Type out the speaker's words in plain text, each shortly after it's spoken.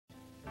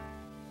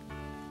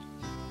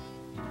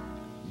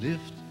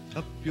Lift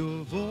up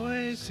your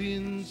voice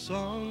in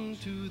song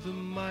to the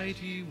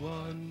Mighty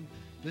One.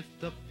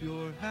 Lift up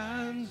your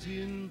hands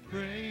in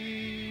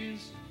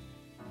praise.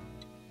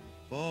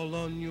 Fall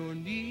on your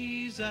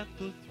knees at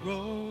the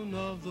throne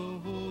of the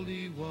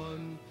Holy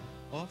One.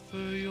 Offer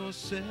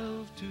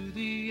yourself to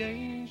the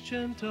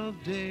Ancient of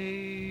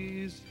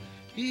Days.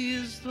 He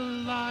is the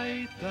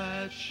light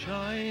that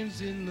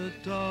shines in the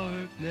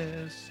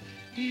darkness.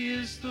 He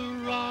is the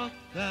rock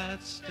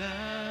that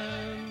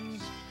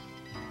stands.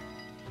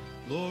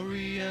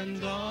 Glory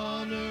and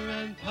honor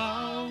and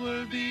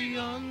power be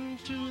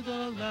unto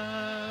the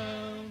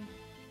Lamb.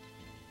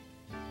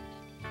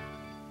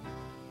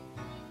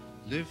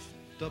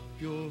 Lift up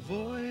your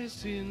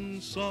voice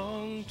in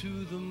song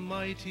to the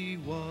Mighty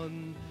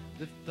One.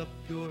 Lift up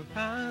your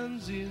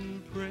hands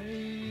in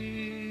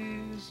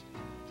praise.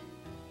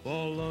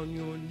 Fall on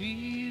your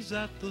knees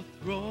at the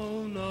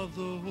throne of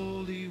the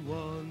Holy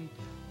One.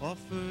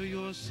 Offer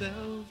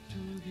yourself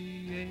to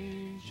the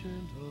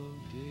Ancient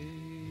of Days.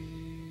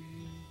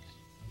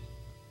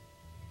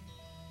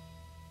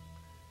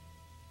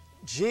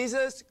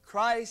 Jesus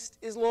Christ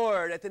is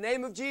Lord. At the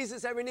name of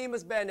Jesus, every knee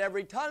must bend,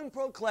 every tongue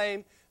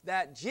proclaim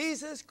that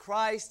Jesus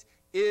Christ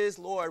is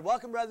Lord.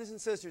 Welcome, brothers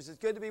and sisters. It's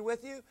good to be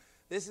with you.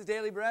 This is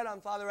Daily Bread. I'm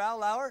Father Al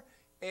Lauer,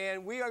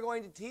 and we are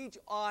going to teach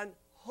on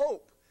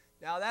hope.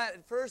 Now, that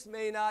at first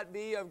may not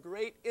be of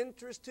great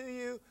interest to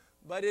you,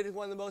 but it is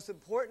one of the most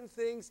important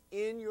things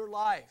in your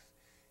life.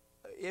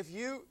 If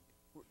you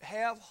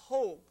have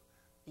hope,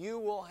 you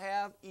will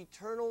have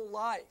eternal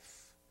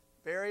life,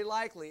 very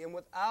likely. And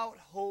without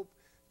hope,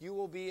 you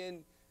will be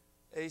in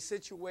a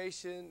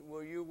situation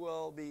where you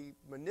will be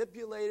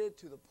manipulated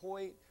to the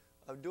point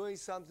of doing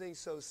something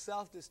so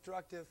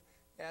self-destructive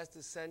as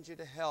to send you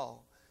to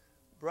hell.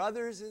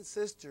 Brothers and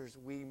sisters,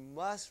 we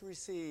must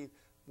receive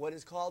what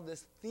is called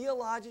this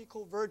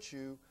theological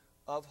virtue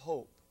of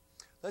hope.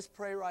 Let's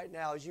pray right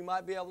now. As you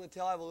might be able to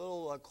tell, I have a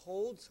little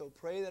cold, so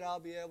pray that I'll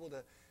be able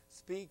to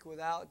speak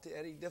without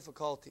any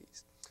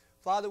difficulties.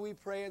 Father, we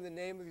pray in the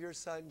name of your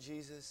Son,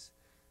 Jesus.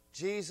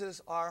 Jesus,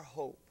 our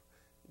hope.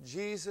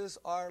 Jesus,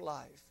 our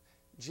life.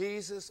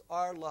 Jesus,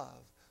 our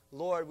love.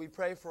 Lord, we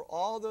pray for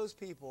all those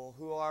people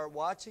who are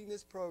watching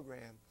this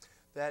program,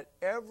 that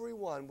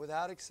everyone,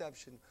 without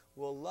exception,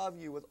 will love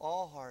you with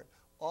all heart,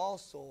 all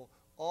soul,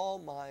 all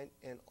mind,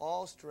 and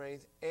all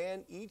strength,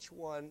 and each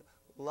one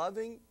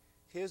loving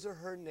his or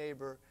her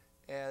neighbor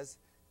as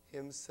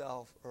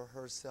himself or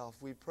herself.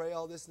 We pray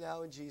all this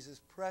now in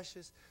Jesus'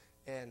 precious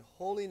and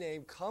holy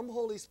name. Come,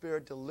 Holy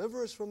Spirit,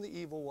 deliver us from the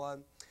evil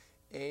one.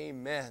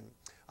 Amen.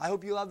 I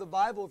hope you love the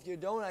Bible. If you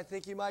don't, I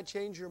think you might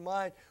change your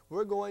mind.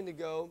 We're going to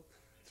go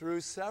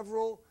through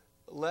several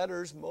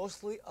letters,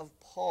 mostly of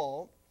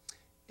Paul,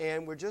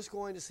 and we're just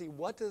going to see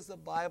what does the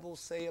Bible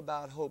say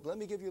about hope. Let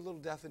me give you a little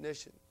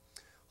definition.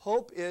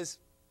 Hope is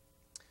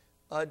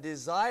a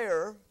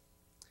desire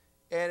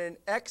and an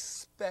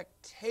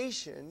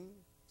expectation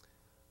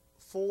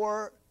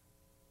for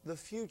the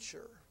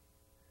future.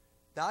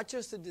 Not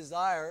just a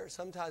desire.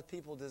 Sometimes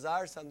people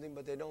desire something,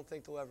 but they don't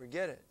think they'll ever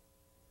get it.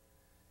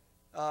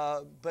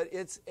 But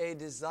it's a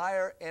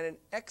desire and an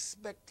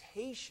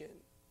expectation.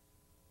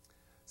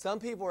 Some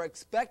people are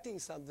expecting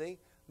something,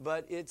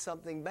 but it's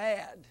something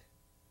bad.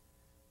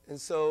 And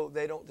so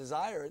they don't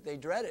desire it, they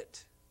dread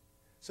it.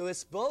 So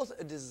it's both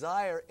a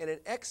desire and an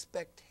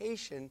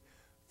expectation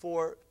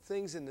for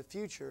things in the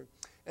future.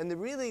 And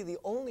really the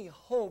only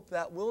hope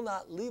that will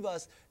not leave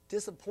us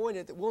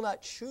disappointed, that will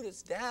not shoot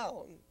us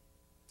down,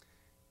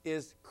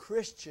 is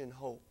Christian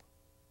hope.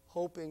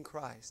 Hope in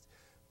Christ.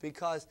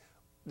 Because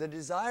the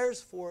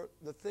desires for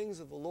the things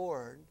of the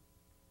Lord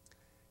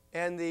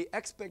and the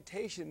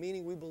expectation,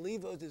 meaning we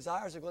believe those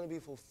desires are going to be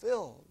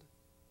fulfilled,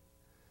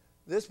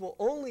 this will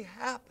only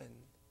happen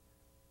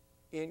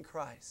in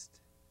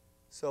Christ.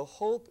 So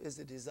hope is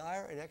a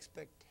desire and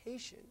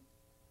expectation.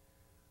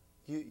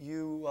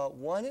 You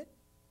want it,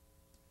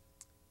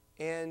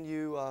 and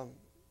you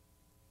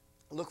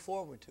look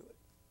forward to it.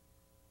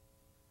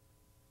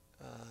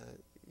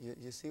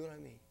 You see what I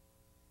mean?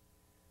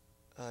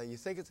 You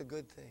think it's a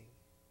good thing.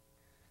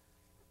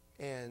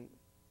 And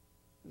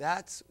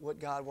that's what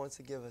God wants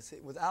to give us.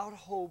 Without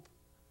hope,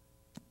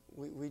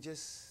 we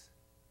just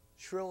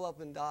shrivel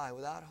up and die.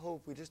 Without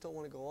hope, we just don't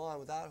want to go on.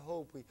 Without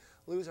hope, we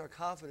lose our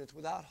confidence.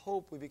 Without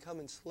hope, we become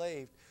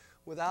enslaved.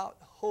 Without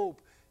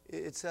hope,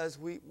 it says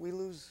we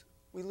lose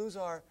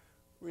our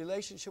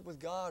relationship with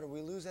God, or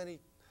we lose any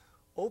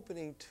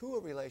opening to a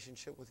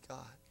relationship with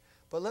God.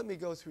 But let me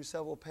go through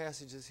several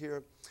passages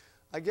here.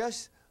 I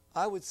guess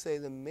I would say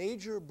the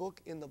major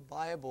book in the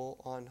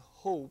Bible on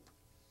hope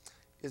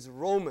is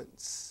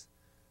Romans.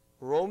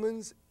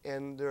 Romans,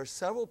 and there are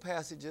several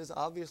passages.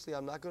 Obviously,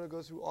 I'm not going to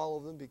go through all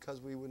of them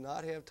because we would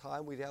not have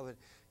time. We'd have a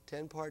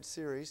 10-part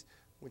series,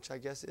 which I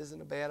guess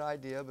isn't a bad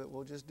idea, but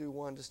we'll just do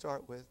one to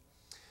start with.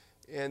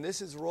 And this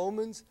is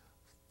Romans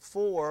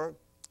 4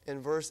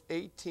 and verse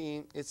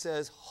 18. It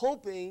says,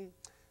 hoping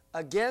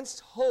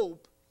against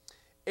hope,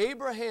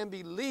 Abraham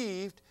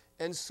believed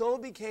and so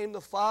became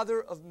the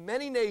father of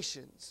many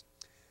nations.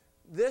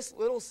 this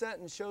little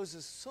sentence shows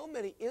us so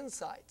many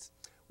insights.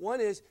 One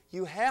is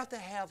you have to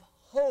have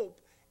hope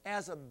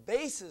as a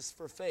basis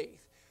for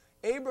faith.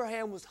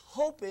 Abraham was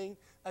hoping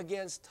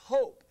against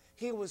hope.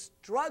 He was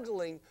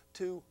struggling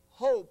to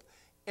hope,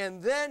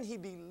 and then he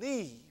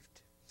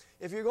believed.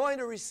 If you're going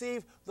to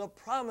receive the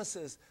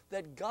promises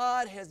that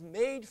God has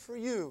made for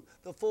you,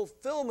 the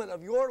fulfillment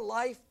of your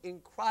life in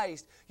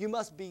Christ, you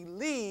must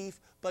believe,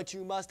 but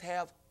you must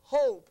have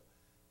hope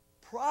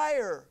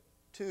prior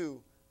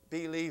to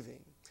believing.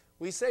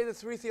 We say the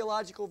three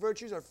theological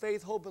virtues are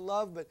faith, hope, and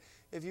love, but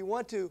if you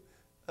want to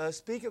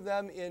speak of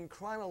them in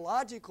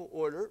chronological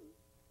order,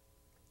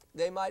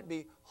 they might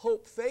be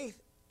hope,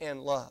 faith, and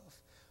love.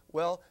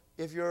 Well,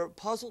 if you're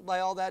puzzled by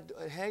all that,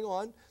 hang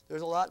on.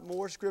 There's a lot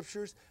more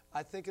scriptures.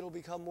 I think it'll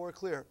become more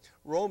clear.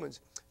 Romans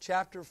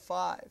chapter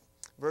 5,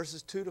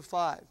 verses 2 to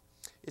 5.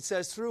 It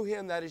says, through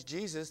him, that is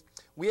Jesus,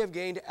 we have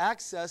gained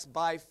access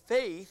by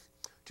faith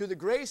to the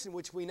grace in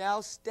which we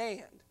now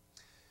stand.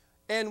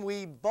 And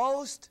we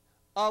boast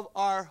of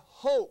our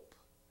hope.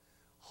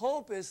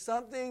 Hope is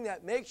something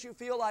that makes you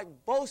feel like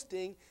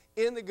boasting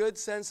in the good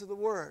sense of the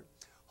word.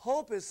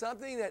 Hope is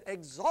something that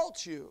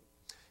exalts you.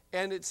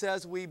 And it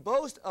says, we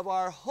boast of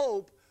our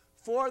hope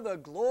for the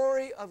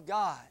glory of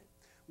God.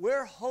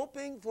 We're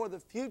hoping for the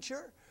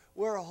future.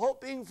 We're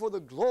hoping for the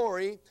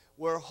glory.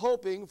 We're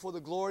hoping for the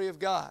glory of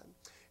God.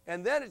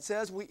 And then it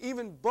says, we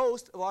even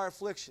boast of our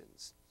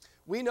afflictions.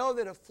 We know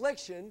that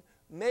affliction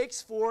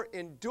makes for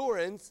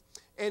endurance,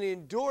 and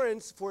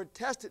endurance for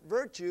tested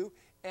virtue,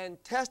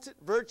 and tested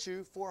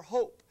virtue for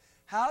hope.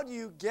 How do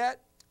you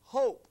get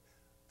hope?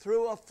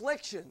 Through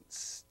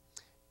afflictions.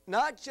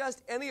 Not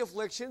just any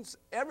afflictions.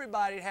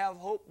 Everybody have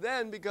hope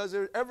then because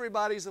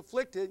everybody's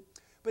afflicted,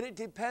 but it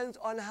depends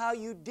on how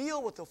you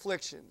deal with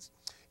afflictions.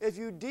 If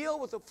you deal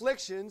with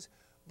afflictions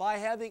by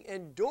having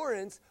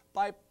endurance,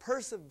 by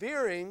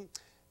persevering,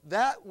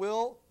 that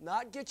will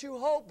not get you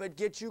hope, but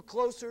get you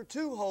closer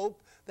to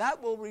hope.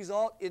 That will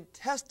result in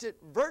tested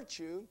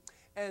virtue,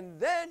 and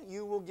then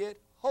you will get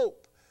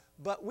hope.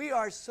 But we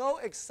are so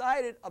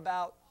excited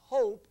about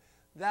hope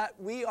that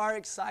we are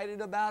excited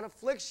about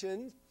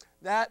affliction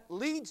that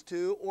leads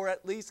to, or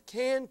at least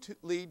can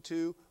lead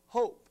to,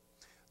 hope.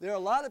 There are a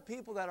lot of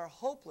people that are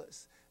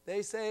hopeless.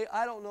 They say,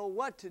 I don't know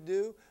what to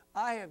do.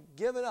 I have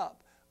given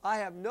up. I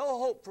have no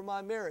hope for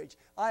my marriage.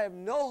 I have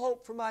no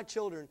hope for my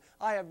children.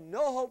 I have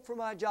no hope for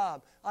my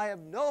job. I have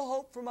no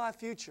hope for my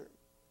future.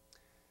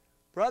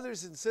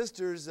 Brothers and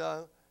sisters,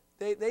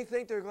 they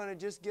think they're going to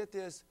just get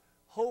this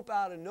hope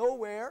out of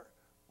nowhere,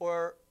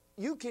 or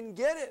you can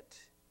get it.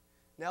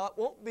 Now, it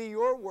won't be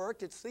your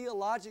work. It's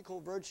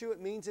theological virtue.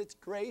 It means it's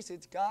grace.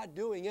 It's God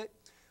doing it.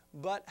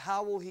 But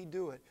how will he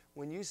do it?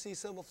 When you see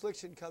some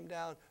affliction come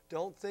down,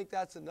 don't think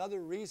that's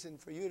another reason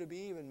for you to be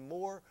even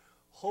more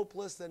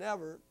hopeless than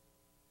ever.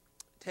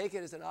 Take it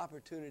as an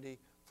opportunity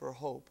for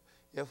hope.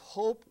 If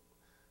hope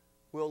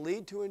will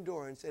lead to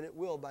endurance, and it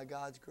will by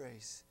God's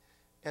grace,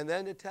 and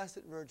then to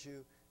tested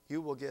virtue,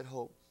 you will get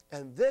hope.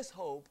 And this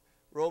hope,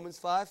 Romans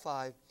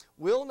 5:5,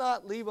 will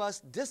not leave us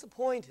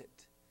disappointed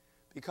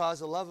because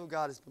the love of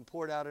God has been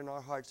poured out in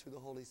our hearts through the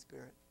Holy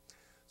Spirit.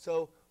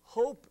 So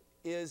hope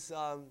is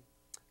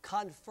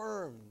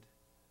confirmed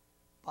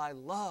by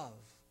love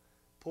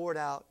poured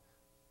out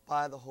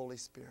by the Holy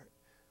Spirit.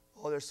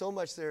 Oh, there's so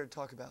much there to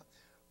talk about.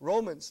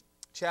 Romans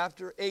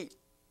chapter 8,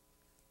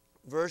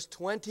 verse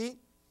 20.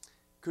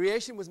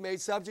 Creation was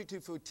made subject to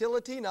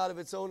futility, not of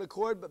its own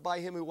accord, but by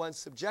him who once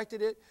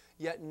subjected it,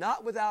 yet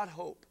not without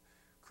hope.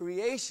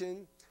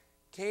 Creation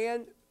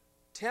can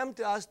tempt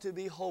us to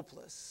be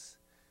hopeless.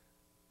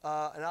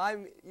 And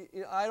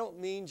I don't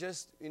mean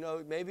just,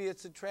 maybe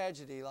it's a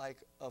tragedy like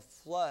a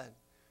flood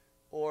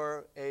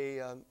or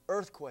an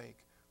earthquake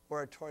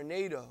or a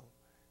tornado.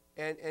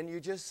 And you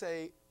just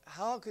say,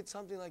 how could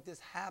something like this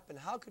happen?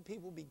 How could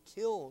people be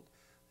killed?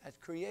 That's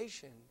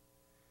creation.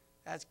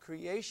 That's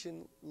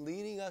creation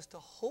leading us to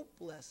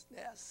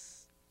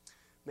hopelessness.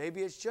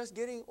 Maybe it's just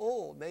getting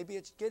old. Maybe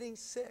it's getting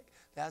sick.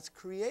 That's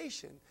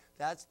creation.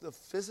 That's the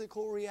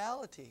physical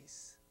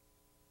realities.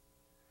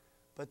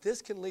 But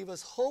this can leave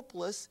us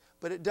hopeless,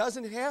 but it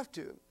doesn't have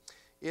to.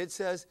 It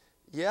says,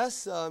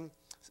 yes,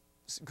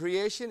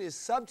 creation is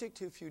subject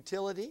to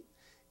futility.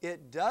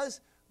 It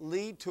does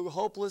lead to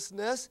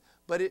hopelessness,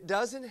 but it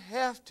doesn't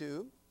have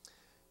to.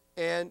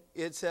 And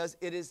it says,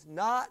 it is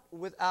not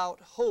without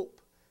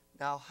hope.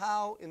 Now,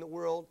 how in the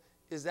world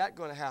is that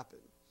going to happen?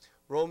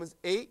 Romans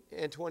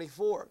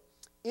 8:24.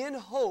 In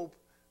hope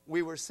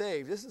we were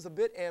saved. This is a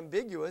bit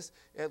ambiguous,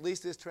 at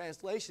least this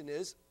translation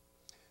is.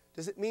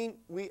 Does it mean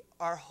we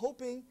are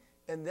hoping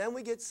and then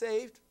we get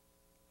saved?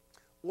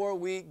 Or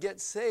we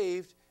get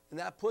saved and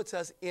that puts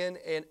us in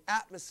an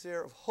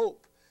atmosphere of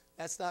hope?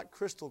 That's not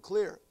crystal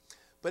clear.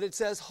 But it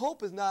says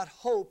hope is not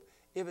hope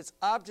if its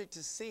object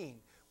is seen.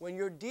 When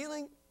you're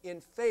dealing in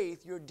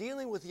faith, you're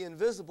dealing with the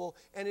invisible,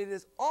 and it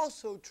is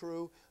also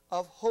true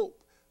of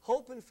hope.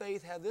 Hope and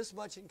faith have this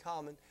much in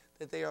common,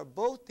 that they are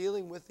both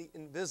dealing with the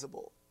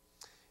invisible.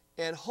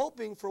 And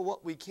hoping for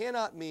what we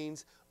cannot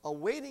means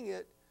awaiting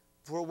it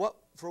for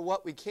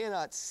what we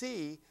cannot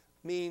see,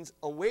 means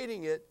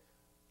awaiting it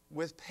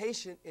with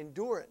patient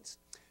endurance.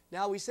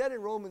 Now, we said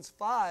in Romans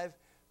 5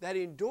 that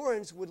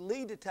endurance would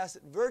lead to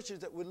tested virtues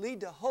that would lead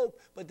to hope,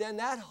 but then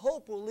that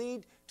hope will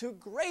lead to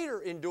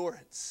greater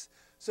endurance.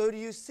 So do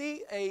you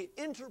see an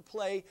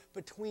interplay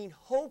between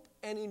hope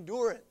and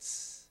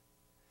endurance?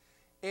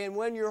 And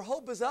when your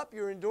hope is up,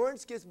 your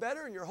endurance gets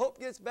better, and your hope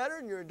gets better,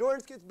 and your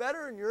endurance gets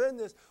better, and you're in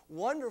this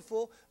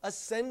wonderful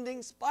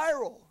ascending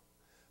spiral.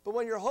 But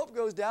when your hope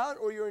goes down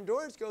or your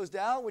endurance goes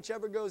down,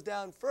 whichever goes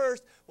down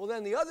first, well,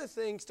 then the other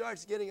thing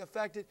starts getting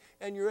affected,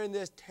 and you're in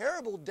this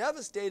terrible,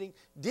 devastating,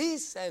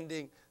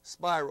 descending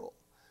spiral.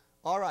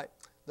 All right,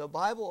 the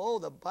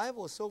Bible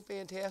is so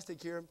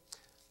fantastic here.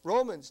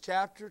 Romans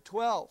chapter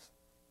 12,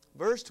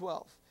 verse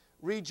 12.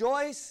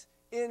 Rejoice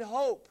in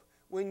hope.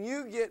 When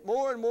you get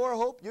more and more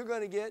hope, you're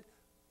going to get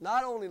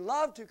not only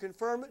love to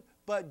confirm it,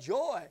 but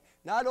joy.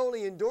 Not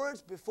only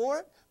endurance before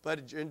it,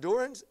 but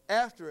endurance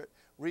after it.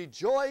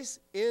 Rejoice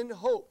in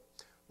hope.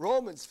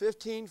 Romans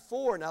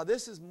 15:4. Now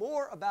this is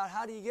more about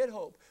how do you get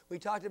hope. We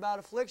talked about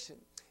affliction,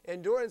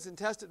 endurance, and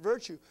tested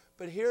virtue.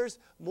 But here's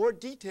more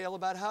detail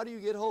about how do you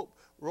get hope.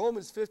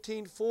 Romans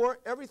 15:4.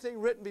 Everything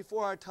written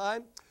before our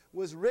time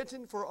was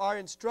written for our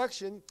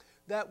instruction,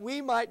 that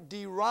we might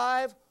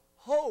derive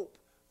hope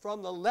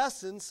from the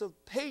lessons of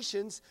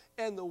patience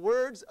and the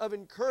words of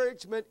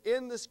encouragement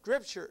in the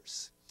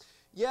Scriptures.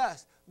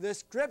 Yes, the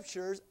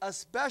Scriptures,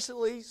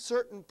 especially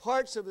certain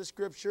parts of the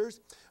Scriptures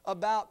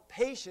about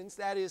patience,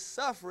 that is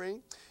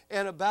suffering,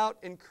 and about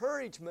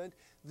encouragement,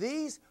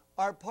 these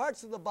are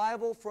parts of the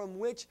Bible from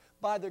which,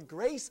 by the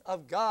grace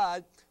of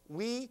God,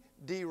 we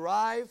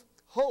derive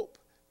hope.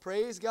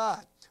 Praise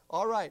God.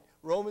 All right,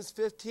 Romans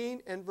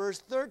 15 and verse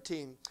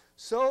 13.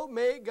 So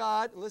may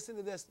God, listen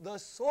to this, the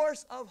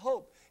source of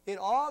hope. It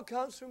all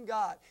comes from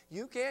God.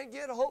 You can't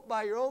get hope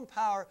by your own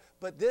power,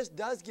 but this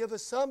does give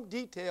us some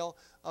detail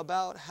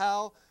about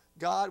how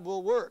God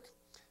will work.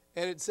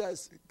 And it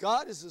says,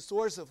 God is the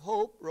source of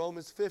hope,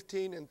 Romans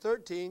 15 and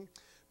 13.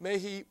 May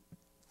He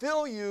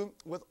fill you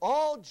with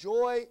all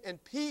joy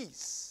and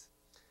peace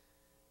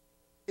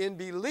in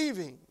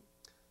believing,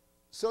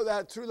 so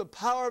that through the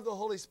power of the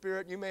Holy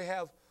Spirit you may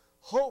have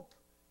hope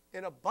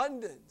in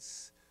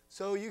abundance.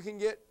 So you can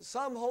get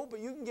some hope, but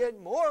you can get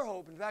more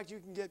hope. In fact, you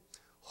can get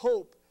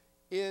hope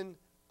in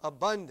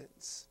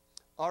abundance.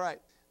 All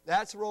right,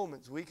 that's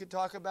Romans. We could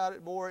talk about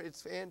it more.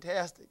 It's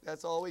fantastic.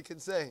 That's all we can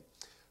say.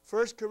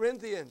 1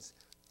 Corinthians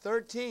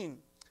 13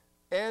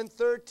 and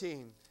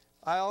 13.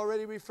 I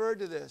already referred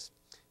to this.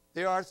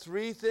 There are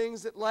three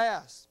things that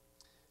last: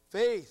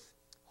 faith,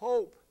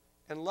 hope,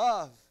 and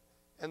love.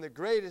 And the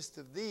greatest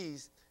of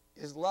these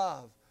is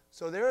love.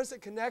 So there is a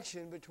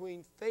connection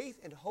between faith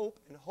and hope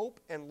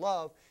and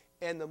love.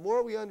 And the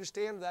more we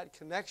understand that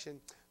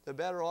connection, the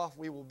better off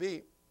we will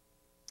be.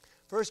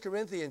 1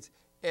 Corinthians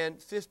and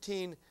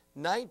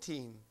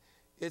 15:19,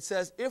 it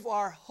says, if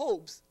our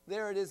hopes,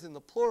 there it is in the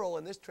plural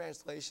in this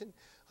translation,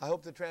 I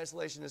hope the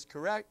translation is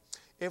correct,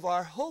 if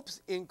our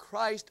hopes in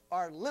Christ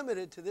are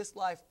limited to this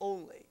life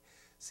only.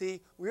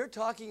 See, we're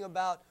talking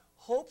about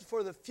hope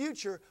for the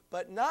future,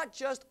 but not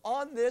just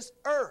on this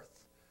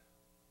earth.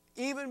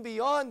 Even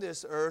beyond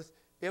this earth,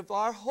 if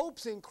our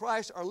hopes in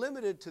Christ are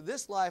limited to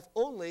this life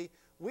only,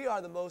 we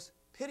are the most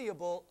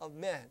pitiable of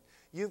men.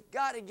 You've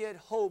got to get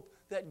hope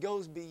that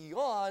goes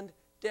beyond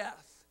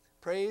death.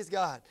 Praise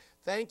God.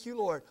 Thank you,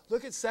 Lord.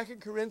 Look at 2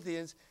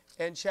 Corinthians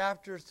and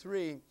chapter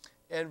 3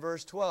 and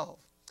verse 12.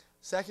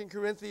 2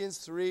 Corinthians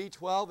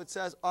 3:12, it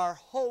says, our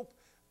hope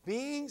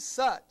being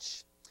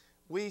such,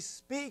 we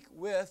speak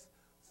with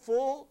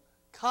full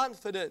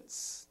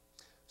confidence.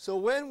 So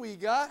when we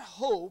got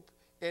hope,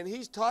 and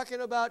he's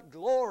talking about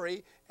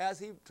glory, as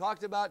he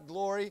talked about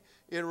glory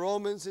in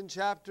Romans in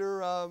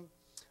chapter,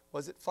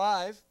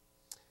 5?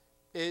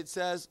 It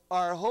says,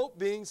 our hope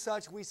being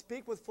such, we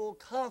speak with full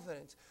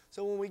confidence.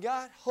 So when we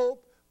got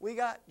hope, we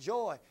got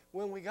joy.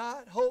 When we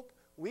got hope,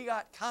 we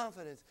got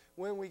confidence.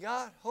 When we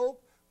got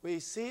hope, we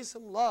see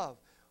some love.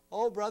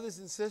 Oh, brothers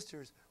and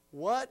sisters,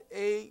 what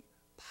a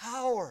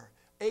power,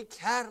 a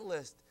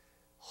catalyst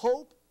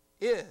hope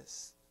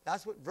is.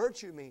 That's what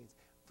virtue means.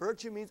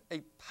 Virtue means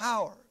a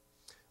power.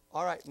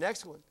 All right,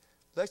 next one.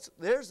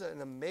 There's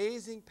an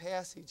amazing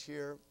passage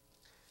here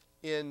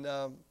in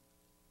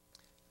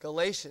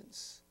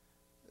Galatians.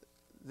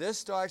 This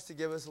starts to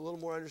give us a little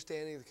more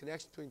understanding of the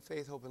connection between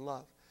faith, hope, and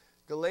love.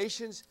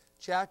 Galatians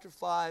chapter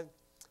 5,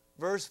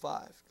 verse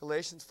 5.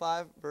 Galatians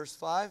 5, verse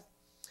 5.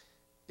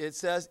 It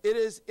says, it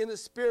is in the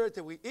Spirit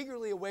that we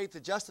eagerly await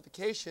the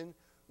justification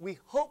we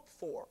hope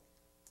for.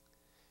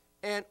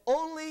 And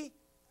only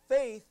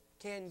faith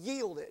can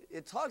yield it.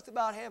 It talks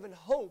about having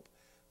hope,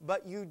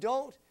 but you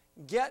don't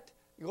get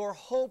your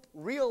hope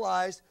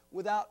realized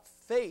without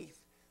faith.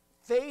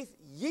 Faith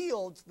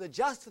yields the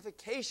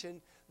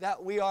justification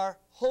that we are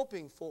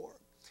hoping for.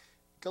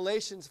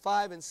 Galatians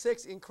 5 and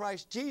 6, in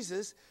Christ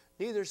Jesus,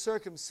 neither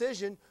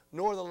circumcision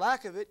nor the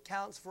lack of it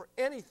counts for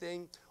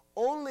anything,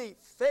 only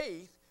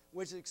faith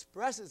which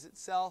expresses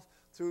itself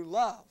through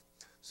love.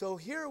 So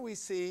here we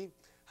see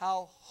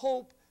how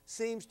hope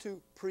seems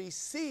to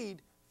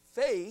precede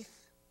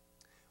faith,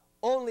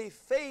 Only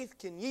faith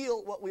can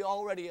yield what we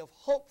already have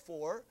hoped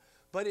for,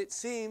 but it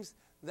seems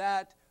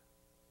that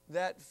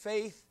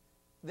faith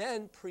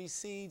then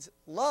precedes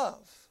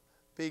love,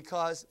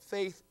 because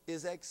faith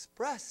is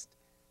expressed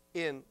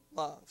in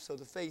love. So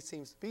the faith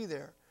seems to be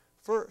there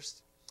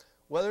first.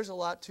 Well, there's a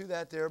lot to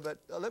that there, but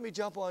let me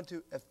jump on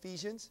to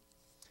Ephesians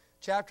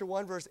chapter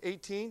 1, verse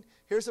 18.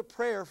 Here's a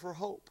prayer for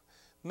hope.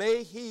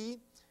 May He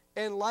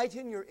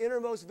enlighten your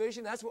innermost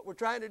vision. That's what we're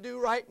trying to do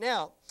right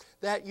now,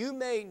 that you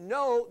may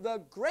know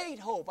the great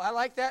hope. I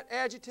like that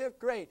adjective,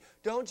 great.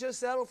 Don't just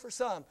settle for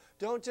some.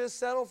 Don't just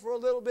settle for a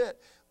little bit.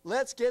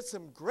 Let's get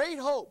some great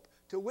hope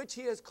to which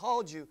He has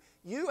called you.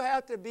 You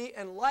have to be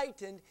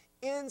enlightened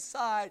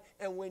inside,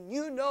 and when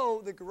you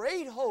know the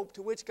great hope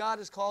to which God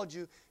has called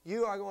you,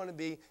 you are going to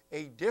be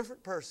a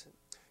different person.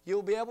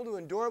 You'll be able to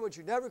endure what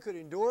you never could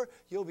endure.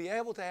 You'll be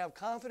able to have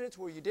confidence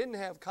where you didn't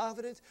have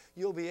confidence.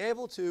 You'll be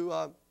able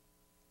to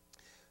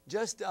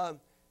just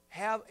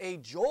have a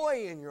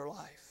joy in your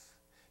life.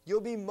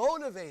 You'll be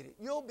motivated.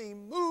 You'll be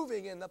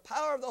moving in the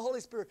power of the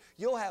Holy Spirit.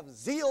 You'll have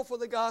zeal for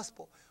the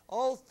gospel.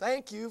 Oh,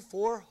 thank you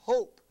for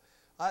hope.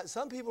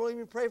 Some people don't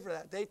even pray for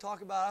that. They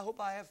talk about, I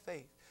hope I have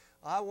faith.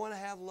 I want to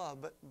have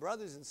love. But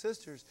brothers and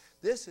sisters,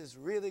 this is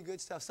really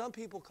good stuff. Some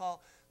people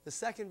call the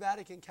Second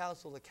Vatican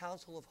Council the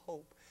Council of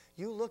Hope.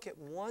 You look at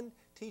one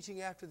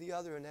teaching after the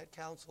other in that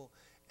council,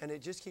 and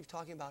it just keeps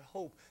talking about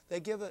hope. They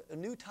give a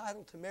new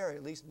title to Mary,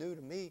 at least new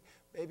to me,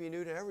 maybe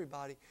new to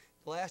everybody.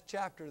 The last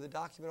chapter of the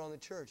document on the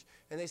church.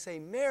 And they say,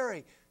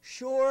 Mary,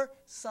 sure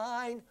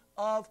sign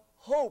of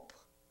hope.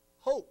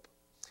 Hope.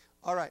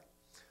 All right.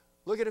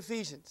 Look at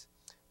Ephesians.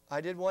 I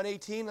did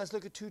 1:18. Let's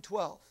look at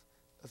 2:12.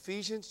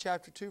 Ephesians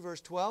chapter 2,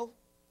 verse 12.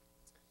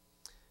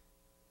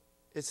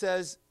 It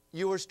says,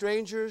 you were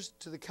strangers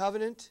to the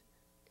covenant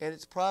and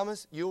its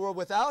promise. You were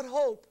without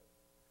hope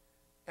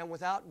and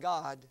without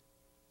God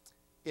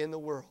in the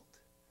world.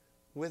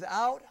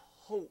 Without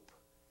hope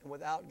and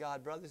without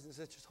God. Brothers and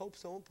sisters, hope's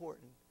so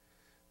important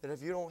that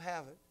if you don't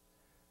have it,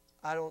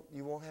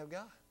 you won't have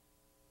God.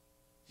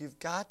 You've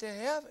got to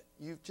have it.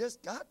 You've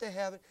just got to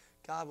have it.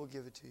 God will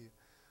give it to you.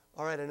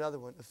 All right, another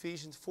one.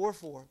 Ephesians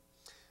 4:4.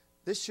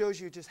 This shows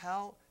you just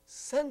how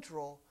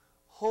central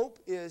hope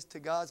is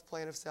to God's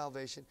plan of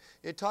salvation.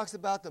 It talks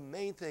about the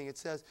main thing. It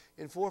says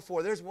in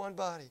 4:4, there's one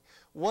body,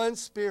 one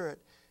Spirit,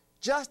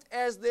 just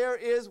as there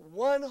is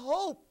one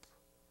hope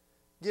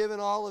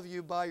given all of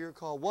you by your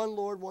call. One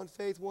Lord, one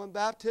faith, one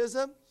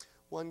baptism,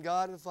 one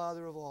God and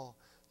Father of all.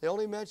 They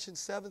only mention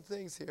 7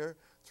 things here.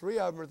 3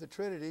 of them are the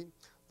Trinity,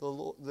 the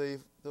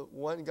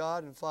one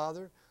God and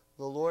Father,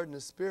 the Lord and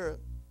the Spirit.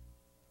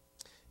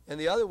 And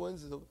the other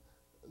ones,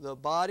 the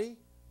body,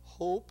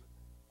 hope,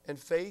 and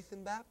faith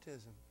and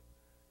baptism.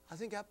 I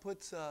think that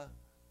puts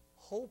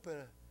hope in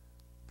a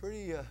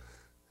pretty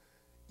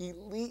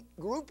elite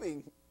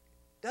grouping,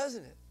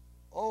 doesn't it?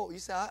 Oh, you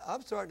say,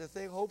 I'm starting to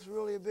think hope's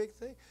really a big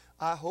thing.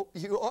 I hope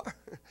you are.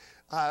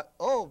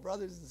 Oh,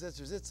 brothers and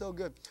sisters, it's so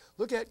good.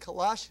 Look at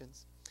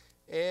Colossians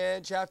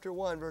and chapter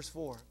 1, verse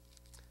 4.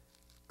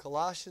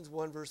 Colossians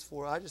 1, verse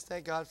 4. I just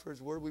thank God for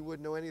His Word. We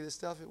wouldn't know any of this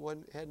stuff if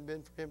it hadn't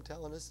been for Him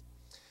telling us.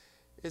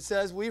 It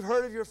says, we've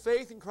heard of your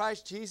faith in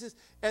Christ Jesus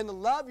and the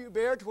love you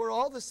bear toward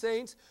all the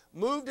saints,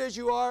 moved as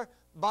you are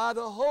by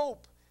the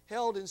hope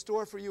held in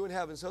store for you in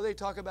heaven. So they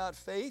talk about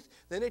faith,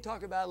 then they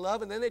talk about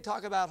love, and then they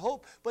talk about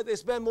hope, but they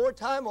spend more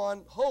time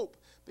on hope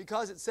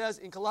because it says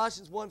in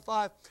Colossians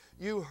 1:5,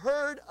 you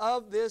heard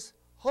of this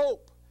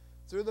hope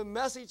through the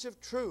message of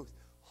truth.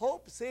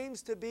 Hope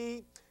seems to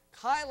be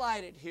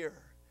highlighted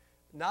here,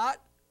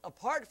 not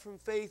apart from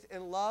faith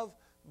and love,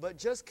 but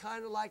just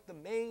kind of like the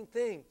main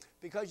thing,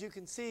 because you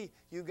can see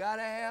you got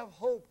to have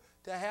hope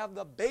to have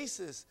the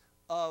basis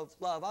of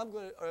love.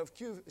 Of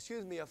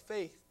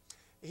faith.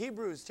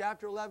 Hebrews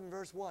chapter 11,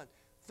 verse 1.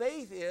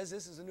 Faith is,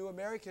 this is a New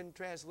American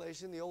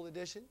translation, the old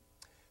edition.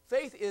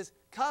 Faith is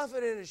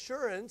confident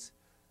assurance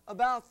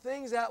about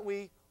things that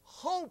we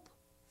hope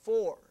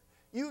for.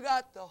 You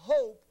got the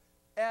hope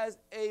as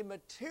a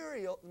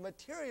material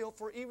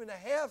for even to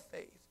have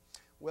faith.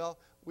 Well,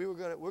 we're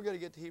going to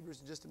get to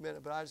Hebrews in just a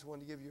minute, but I just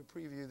wanted to give you a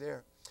preview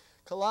there.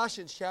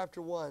 Colossians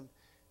chapter 1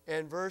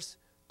 and verse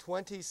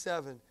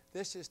 27.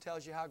 This just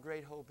tells you how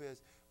great hope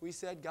is. We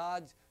said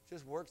God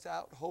just works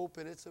out hope,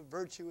 and it's a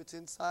virtue. It's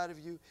inside of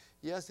you.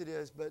 Yes, it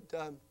is. But,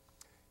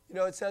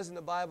 it says in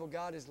the Bible,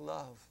 God is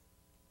love.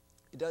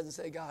 It doesn't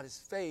say God is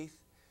faith.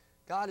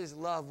 God is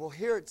love. Well,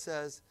 here it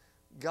says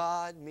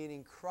God,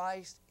 meaning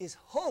Christ, is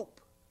hope.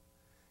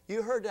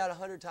 You heard that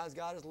 100 times.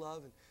 God is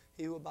love, and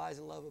he who abides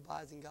in love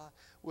abides in God.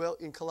 Well,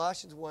 in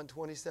Colossians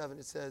 1:27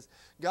 it says,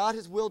 God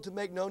has willed to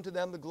make known to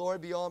them the glory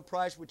beyond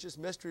price which this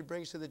mystery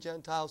brings to the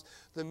Gentiles,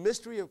 the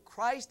mystery of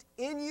Christ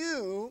in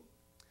you,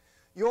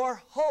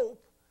 your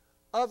hope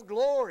of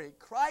glory.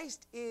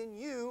 Christ in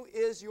you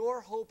is your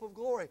hope of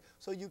glory.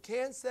 So you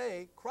can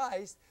say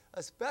Christ,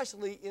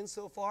 especially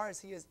insofar as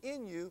he is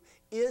in you,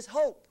 is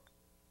hope,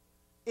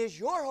 is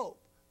your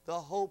hope, the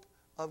hope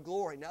of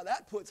glory. Now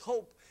that puts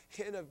hope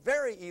in a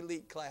very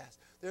elite class.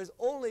 There's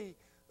only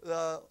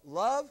the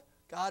love,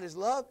 God is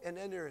love, and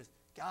then there is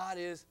God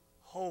is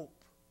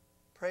hope.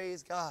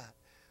 Praise God.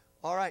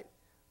 All right.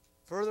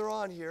 Further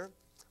on here,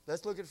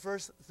 let's look at 1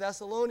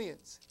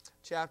 Thessalonians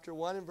chapter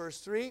 1 and verse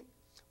 3.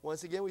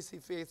 Once again, we see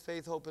faith,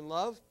 faith, hope, and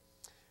love.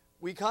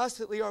 We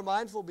constantly are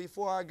mindful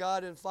before our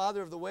God and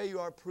Father of the way you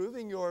are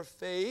proving your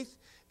faith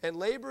and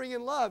laboring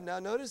in love. Now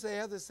notice they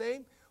have the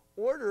same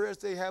order as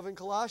they have in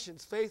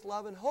Colossians, faith,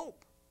 love, and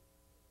hope.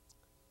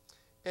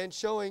 And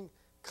showing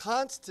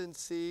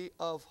constancy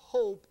of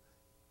hope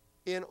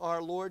in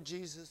our Lord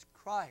Jesus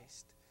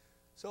Christ.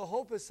 So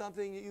hope is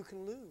something that you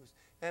can lose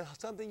and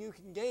something you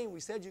can gain. We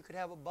said you could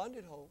have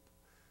abundant hope.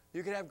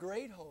 You could have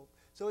great hope.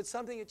 So it's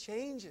something that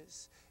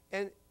changes.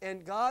 And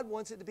God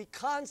wants it to be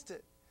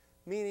constant,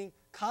 meaning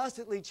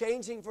constantly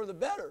changing for the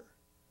better,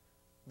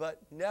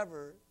 but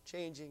never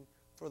changing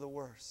for the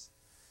worse.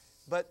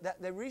 But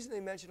the reason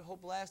they mention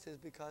hope last is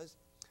because,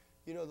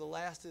 you know, the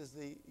last is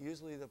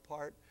usually the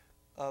part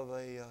of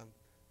a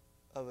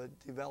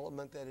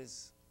development that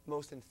is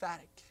most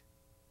emphatic.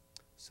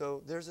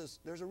 So there's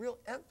a real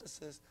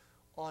emphasis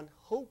on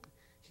hope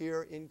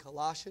here in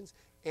Colossians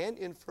and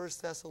in 1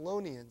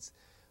 Thessalonians.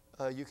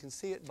 You can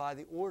see it by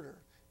the order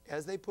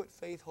as they put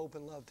faith, hope,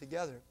 and love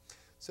together.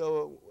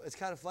 So it's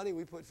kind of funny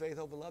we put faith,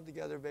 hope, and love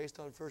together based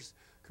on 1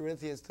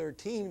 Corinthians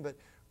 13, but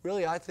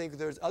really I think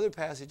there's other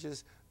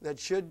passages that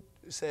should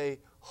say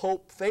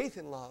hope, faith,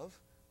 and love.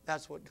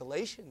 That's what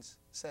Galatians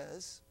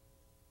says.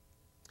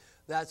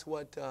 That's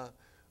what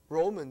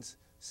Romans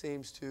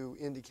seems to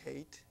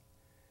indicate,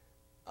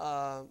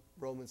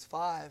 Romans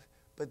 5.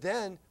 But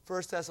then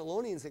 1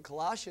 Thessalonians and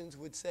Colossians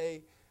would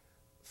say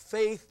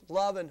faith,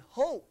 love, and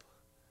hope.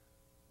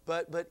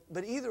 But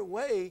either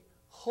way,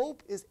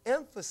 hope is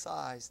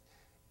emphasized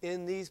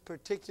in these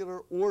particular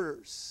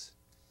orders.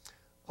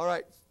 All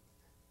right,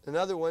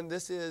 another one.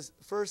 This is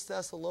 1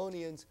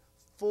 Thessalonians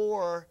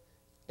 4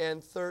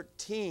 and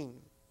 13.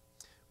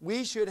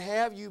 We should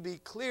have you be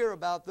clear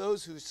about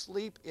those who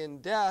sleep in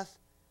death,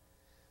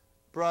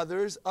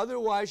 brothers,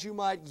 otherwise you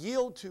might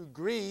yield to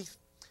grief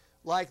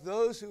like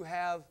those who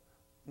have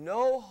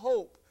no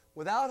hope.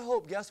 Without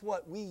hope, guess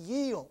what? We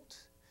yield.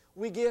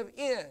 We give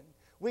in.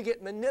 We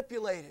get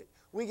manipulated.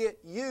 We get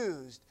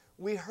used.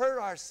 We hurt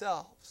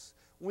ourselves.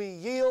 We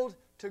yield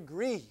to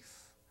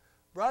grief.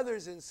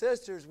 Brothers and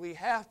sisters, we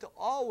have to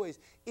always,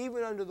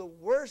 even under the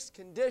worst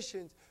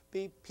conditions,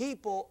 be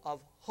people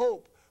of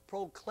hope,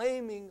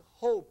 proclaiming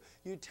hope.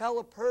 You tell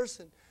a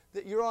person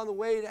that you're on the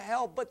way to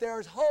hell, but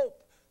there's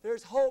hope.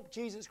 There's hope.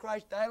 Jesus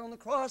Christ died on the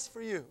cross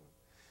for you.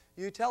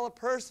 You tell a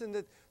person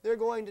that they're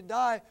going to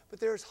die, but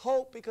there's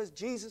hope because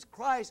Jesus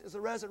Christ is the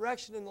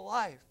resurrection and the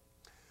life.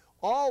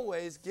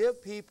 Always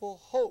give people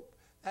hope.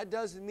 That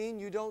doesn't mean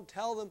you don't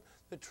tell them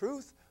the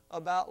truth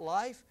about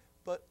life,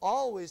 but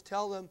always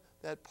tell them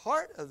that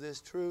part of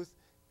this truth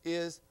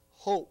is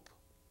hope.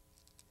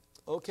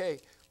 Okay,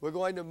 we're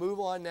going to move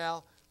on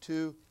now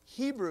to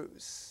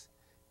Hebrews.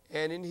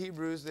 And in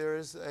Hebrews there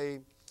is a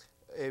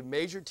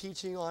major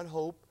teaching on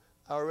hope.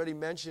 I already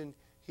mentioned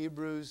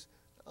Hebrews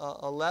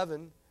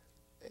 11,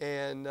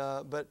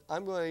 but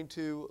I'm going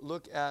to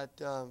look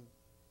at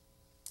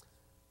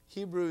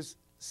Hebrews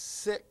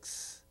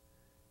 6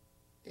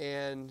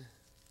 and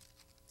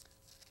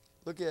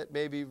look at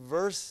maybe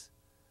verse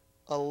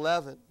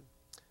 11.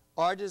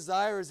 Our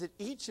desire is that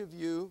each of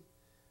you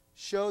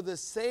show the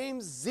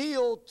same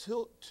zeal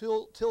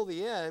till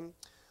the end,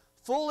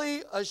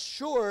 fully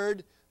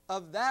assured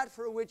of that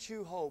for which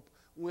you hope.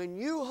 When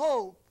you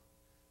hope,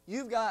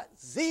 you've got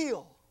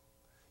zeal,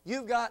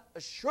 you've got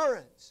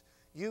assurance,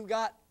 you've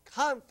got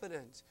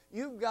confidence,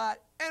 you've got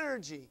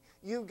energy,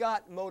 you've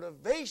got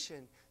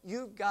motivation,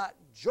 you've got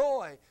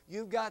joy,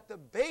 you've got the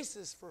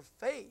basis for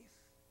faith.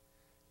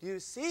 You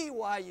see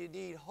why you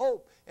need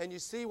hope, and you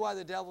see why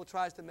the devil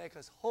tries to make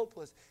us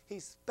hopeless. He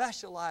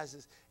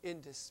specializes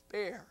in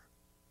despair.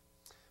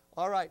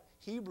 All right,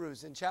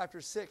 Hebrews in chapter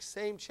 6,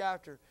 same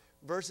chapter,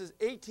 verses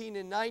 18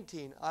 and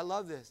 19. I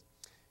love this.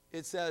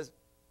 It says,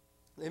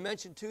 they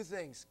mention two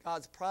things,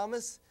 God's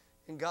promise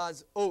and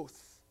God's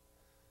oath.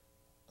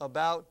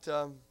 About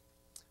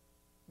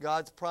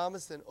God's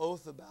promise and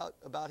oath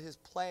about His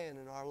plan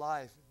in our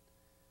life.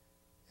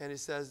 And it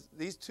says,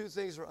 these two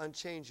things are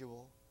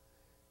unchangeable.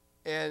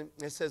 And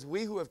it says,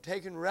 we who have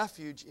taken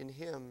refuge in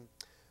Him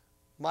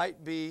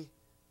might be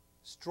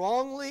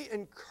strongly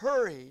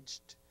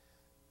encouraged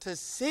to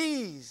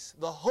seize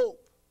the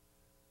hope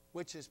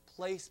which is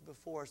placed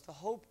before us. The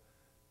hope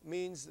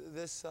means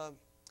this, as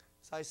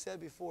I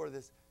said before,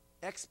 this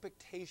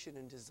expectation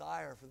and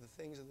desire for the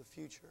things of the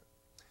future.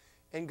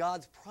 And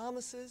God's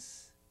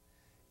promises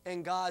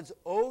and God's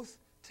oath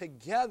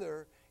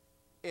together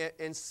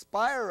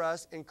inspire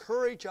us,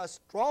 encourage us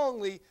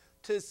strongly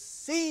to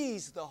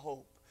seize the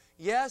hope.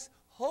 Yes,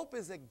 hope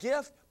is a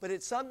gift, but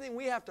it's something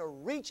we have to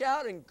reach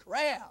out and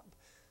grab.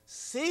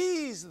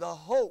 Seize the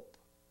hope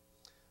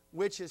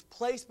which is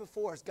placed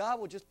before us. God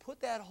will just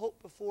put that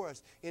hope before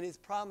us in His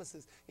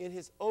promises, in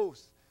His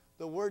oath.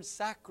 The word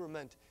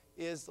sacrament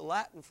is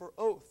Latin for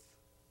oath.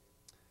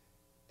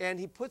 And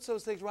He puts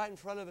those things right in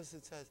front of us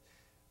and says,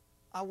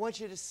 I want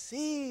you to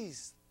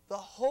seize the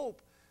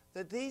hope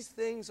that these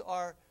things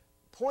are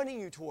pointing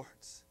you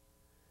towards.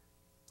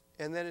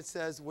 And then it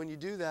says, when you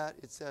do that,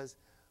 it says,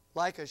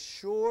 like a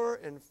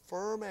sure and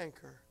firm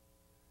anchor,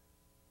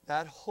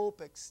 that hope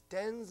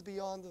extends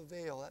beyond the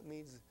veil. That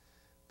means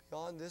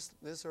beyond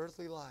this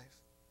earthly life.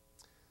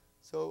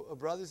 So,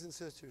 brothers and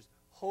sisters,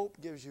 hope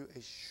gives you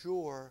a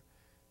sure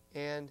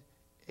and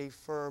a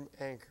firm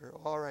anchor.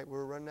 All right,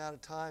 we're running out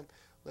of time.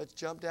 Let's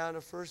jump down to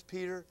 1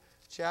 Peter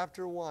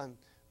chapter 1,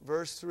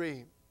 verse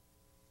 3.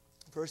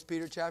 1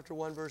 Peter chapter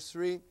 1, verse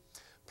 3.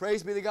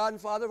 Praise be the God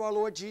and Father of our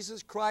Lord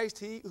Jesus Christ,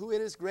 He who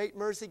in His great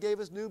mercy gave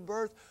us new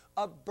birth,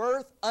 a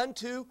birth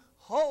unto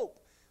hope.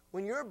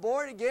 When you're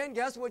born again,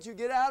 guess what you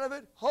get out of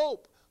it?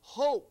 Hope.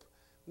 Hope,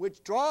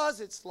 which draws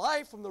its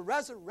life from the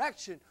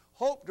resurrection.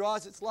 Hope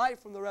draws its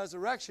life from the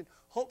resurrection.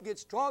 Hope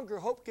gets stronger.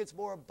 Hope gets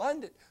more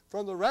abundant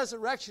from the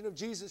resurrection of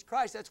Jesus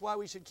Christ. That's why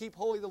we should keep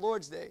holy the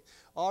Lord's Day.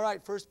 All right,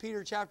 1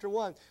 Peter chapter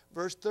 1,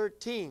 verse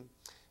 13.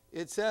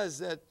 It says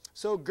that,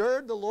 so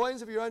gird the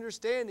loins of your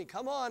understanding.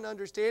 Come on,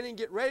 understanding.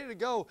 Get ready to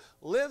go.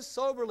 Live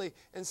soberly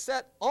and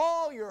set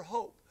all your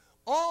hope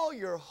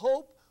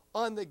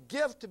on the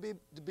gift to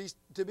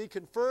be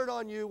conferred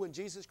on you when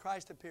Jesus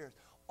Christ appears.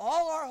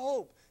 All our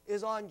hope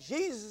is on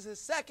Jesus'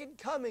 second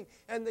coming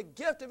and the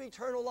gift of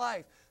eternal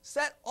life.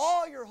 Set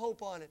all your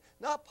hope on it.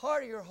 Not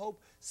part of your hope.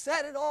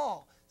 Set it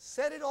all.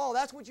 Set it all.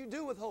 That's what you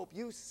do with hope.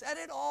 You set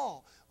it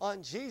all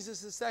on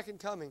Jesus' second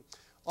coming.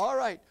 All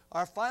right,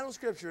 our final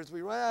scripture as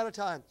we run out of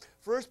time.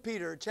 1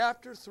 Peter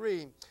chapter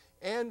 3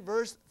 and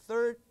verse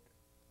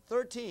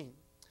 13.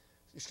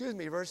 Excuse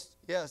me, verse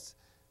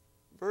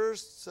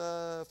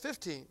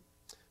 15.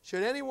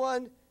 Should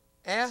anyone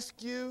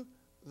ask you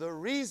the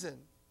reason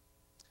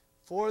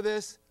for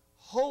this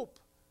hope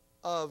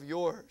of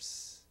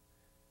yours?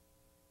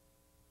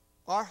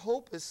 Our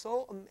hope is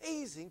so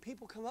amazing.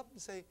 People come up and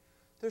say,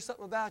 there's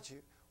something about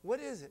you. What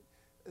is it?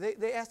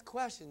 They ask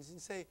questions and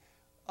say,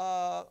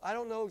 I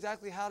don't know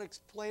exactly how to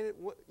explain it.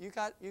 You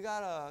got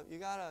a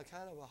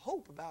kind of a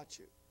hope about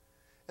you.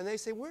 And they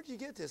say, where did you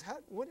get this?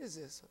 What is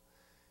this?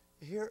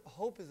 Here,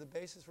 hope is the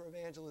basis for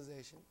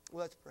evangelization.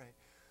 Let's pray.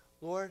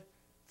 Lord,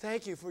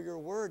 thank you for your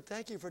word.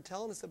 Thank you for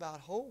telling us about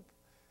hope.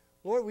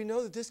 Lord, we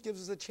know that this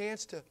gives us a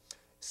chance to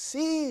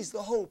seize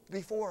the hope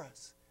before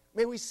us.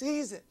 May we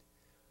seize it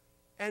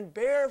and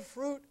bear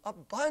fruit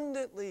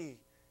abundantly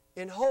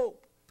in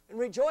hope and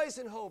rejoice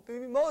in hope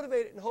and be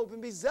motivated in hope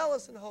and be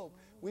zealous in hope.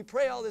 We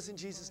pray all this in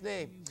Jesus'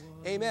 name.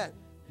 Amen.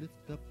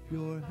 Lift up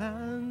your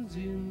hands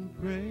in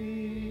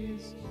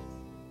praise.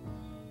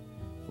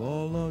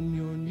 Fall on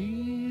your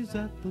knees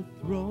at the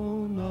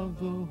throne of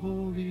the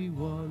Holy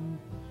One.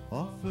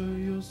 Offer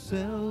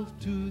yourself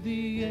to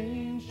the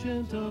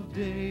Ancient of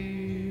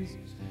Days.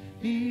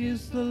 He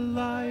is the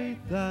light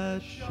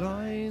that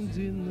shines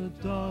in the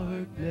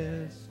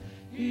darkness.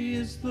 He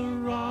is the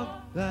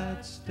rock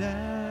that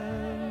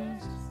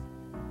stands.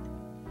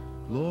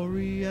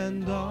 Glory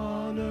and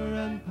honor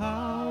and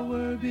power